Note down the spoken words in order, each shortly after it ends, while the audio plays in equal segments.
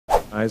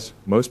Guys,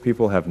 most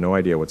people have no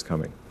idea what's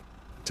coming.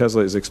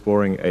 Tesla is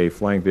exploring a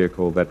flying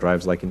vehicle that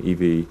drives like an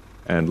EV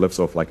and lifts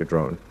off like a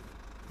drone,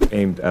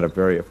 aimed at a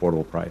very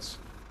affordable price.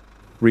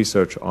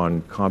 Research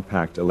on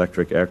compact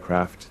electric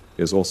aircraft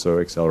is also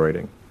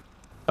accelerating.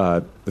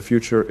 The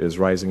future is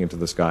rising into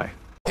the sky.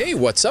 Hey,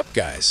 what's up,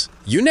 guys?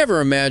 You never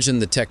imagined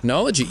the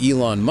technology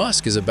Elon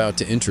Musk is about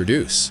to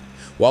introduce.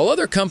 While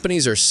other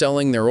companies are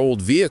selling their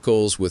old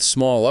vehicles with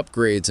small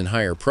upgrades and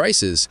higher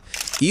prices,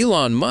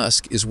 Elon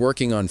Musk is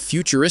working on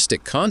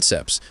futuristic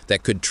concepts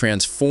that could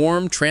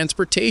transform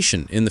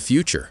transportation in the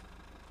future.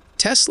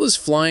 Tesla's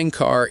flying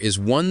car is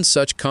one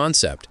such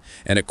concept,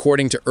 and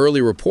according to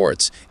early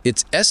reports,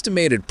 its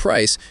estimated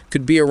price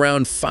could be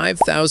around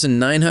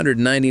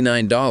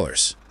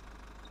 $5,999.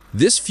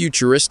 This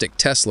futuristic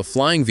Tesla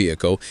flying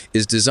vehicle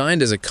is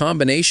designed as a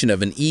combination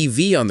of an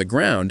EV on the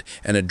ground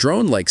and a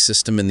drone-like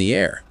system in the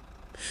air.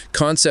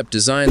 Concept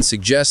design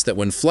suggests that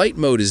when flight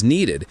mode is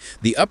needed,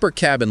 the upper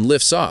cabin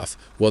lifts off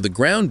while the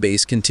ground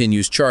base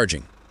continues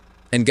charging.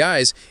 And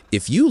guys,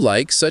 if you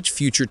like such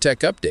future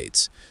tech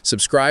updates,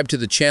 subscribe to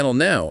the channel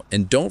now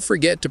and don't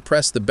forget to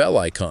press the bell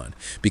icon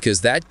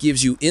because that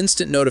gives you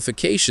instant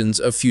notifications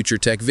of future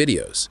tech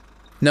videos.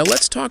 Now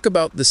let's talk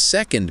about the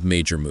second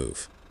major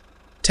move.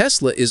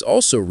 Tesla is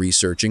also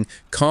researching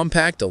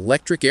compact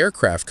electric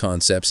aircraft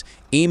concepts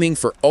aiming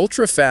for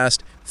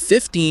ultra-fast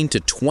 15 to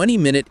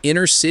 20-minute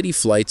inner-city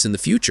flights in the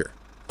future.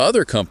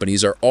 Other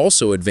companies are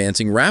also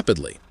advancing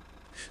rapidly.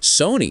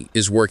 Sony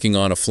is working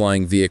on a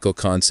flying vehicle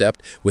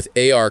concept with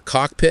AR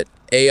cockpit,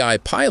 AI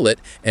pilot,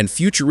 and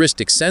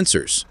futuristic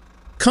sensors.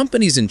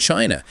 Companies in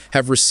China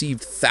have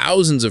received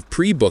thousands of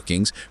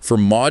pre-bookings for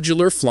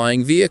modular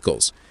flying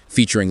vehicles,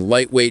 featuring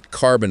lightweight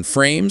carbon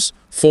frames,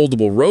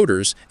 foldable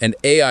rotors, and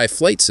AI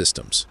flight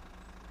systems.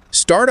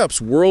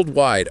 Startups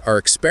worldwide are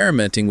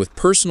experimenting with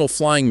personal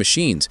flying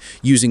machines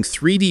using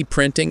 3D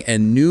printing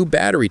and new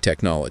battery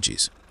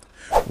technologies.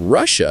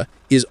 Russia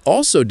is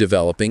also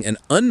developing an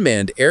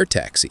unmanned air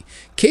taxi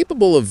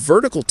capable of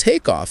vertical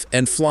takeoff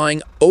and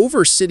flying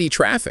over city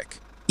traffic.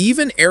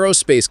 Even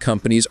aerospace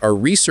companies are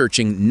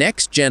researching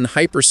next-gen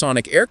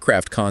hypersonic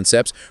aircraft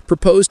concepts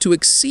proposed to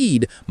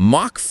exceed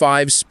Mach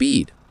 5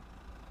 speed.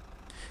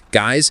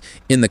 Guys,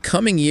 in the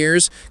coming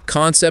years,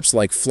 concepts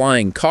like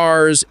flying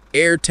cars,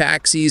 air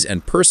taxis,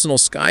 and personal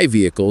sky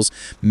vehicles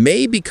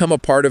may become a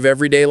part of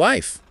everyday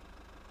life.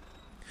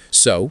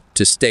 So,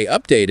 to stay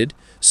updated,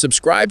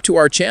 subscribe to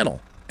our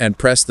channel and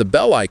press the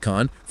bell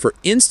icon for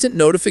instant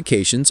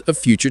notifications of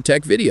future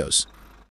tech videos.